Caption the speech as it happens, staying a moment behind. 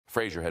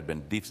Frasier had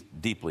been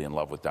deeply in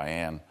love with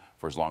Diane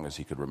for as long as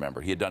he could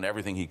remember. He had done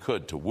everything he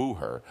could to woo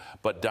her,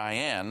 but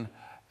Diane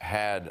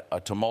had a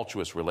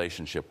tumultuous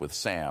relationship with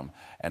Sam,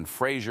 and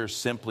Frasier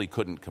simply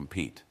couldn't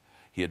compete.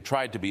 He had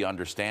tried to be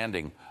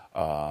understanding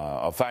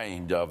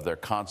of their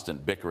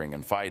constant bickering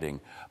and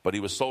fighting, but he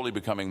was slowly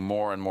becoming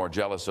more and more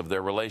jealous of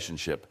their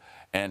relationship,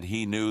 and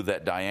he knew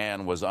that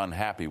Diane was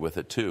unhappy with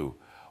it too.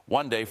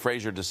 One day,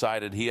 Frasier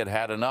decided he had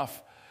had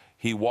enough.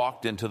 He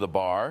walked into the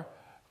bar,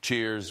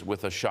 Cheers,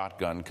 with a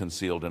shotgun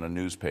concealed in a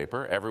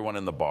newspaper. Everyone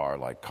in the bar,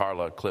 like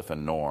Carla, Cliff,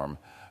 and Norm,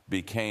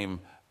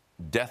 became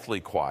deathly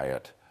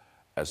quiet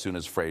as soon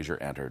as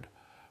Frasier entered.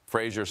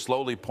 Frasier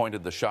slowly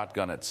pointed the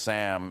shotgun at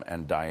Sam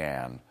and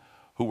Diane,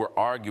 who were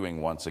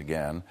arguing once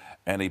again,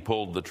 and he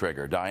pulled the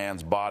trigger.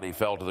 Diane's body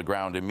fell to the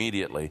ground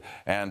immediately,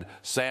 and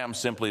Sam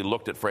simply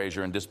looked at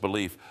Frasier in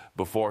disbelief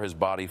before his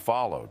body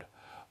followed.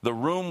 The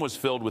room was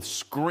filled with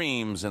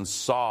screams and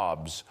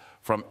sobs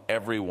from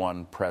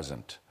everyone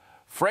present.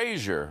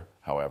 Frasier,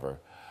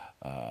 however,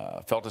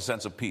 felt a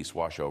sense of peace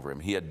wash over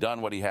him. He had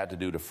done what he had to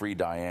do to free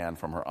Diane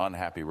from her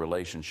unhappy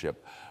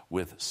relationship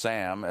with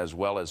Sam, as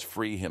well as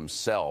free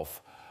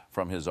himself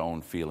from his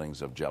own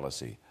feelings of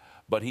jealousy.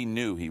 But he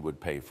knew he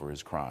would pay for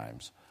his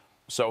crimes.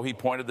 So he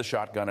pointed the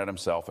shotgun at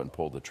himself and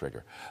pulled the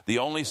trigger. The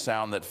only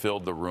sound that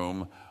filled the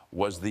room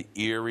was the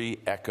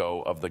eerie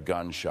echo of the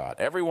gunshot.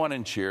 Everyone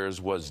in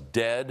Cheers was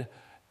dead,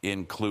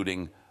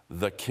 including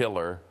the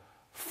killer,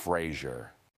 Frasier.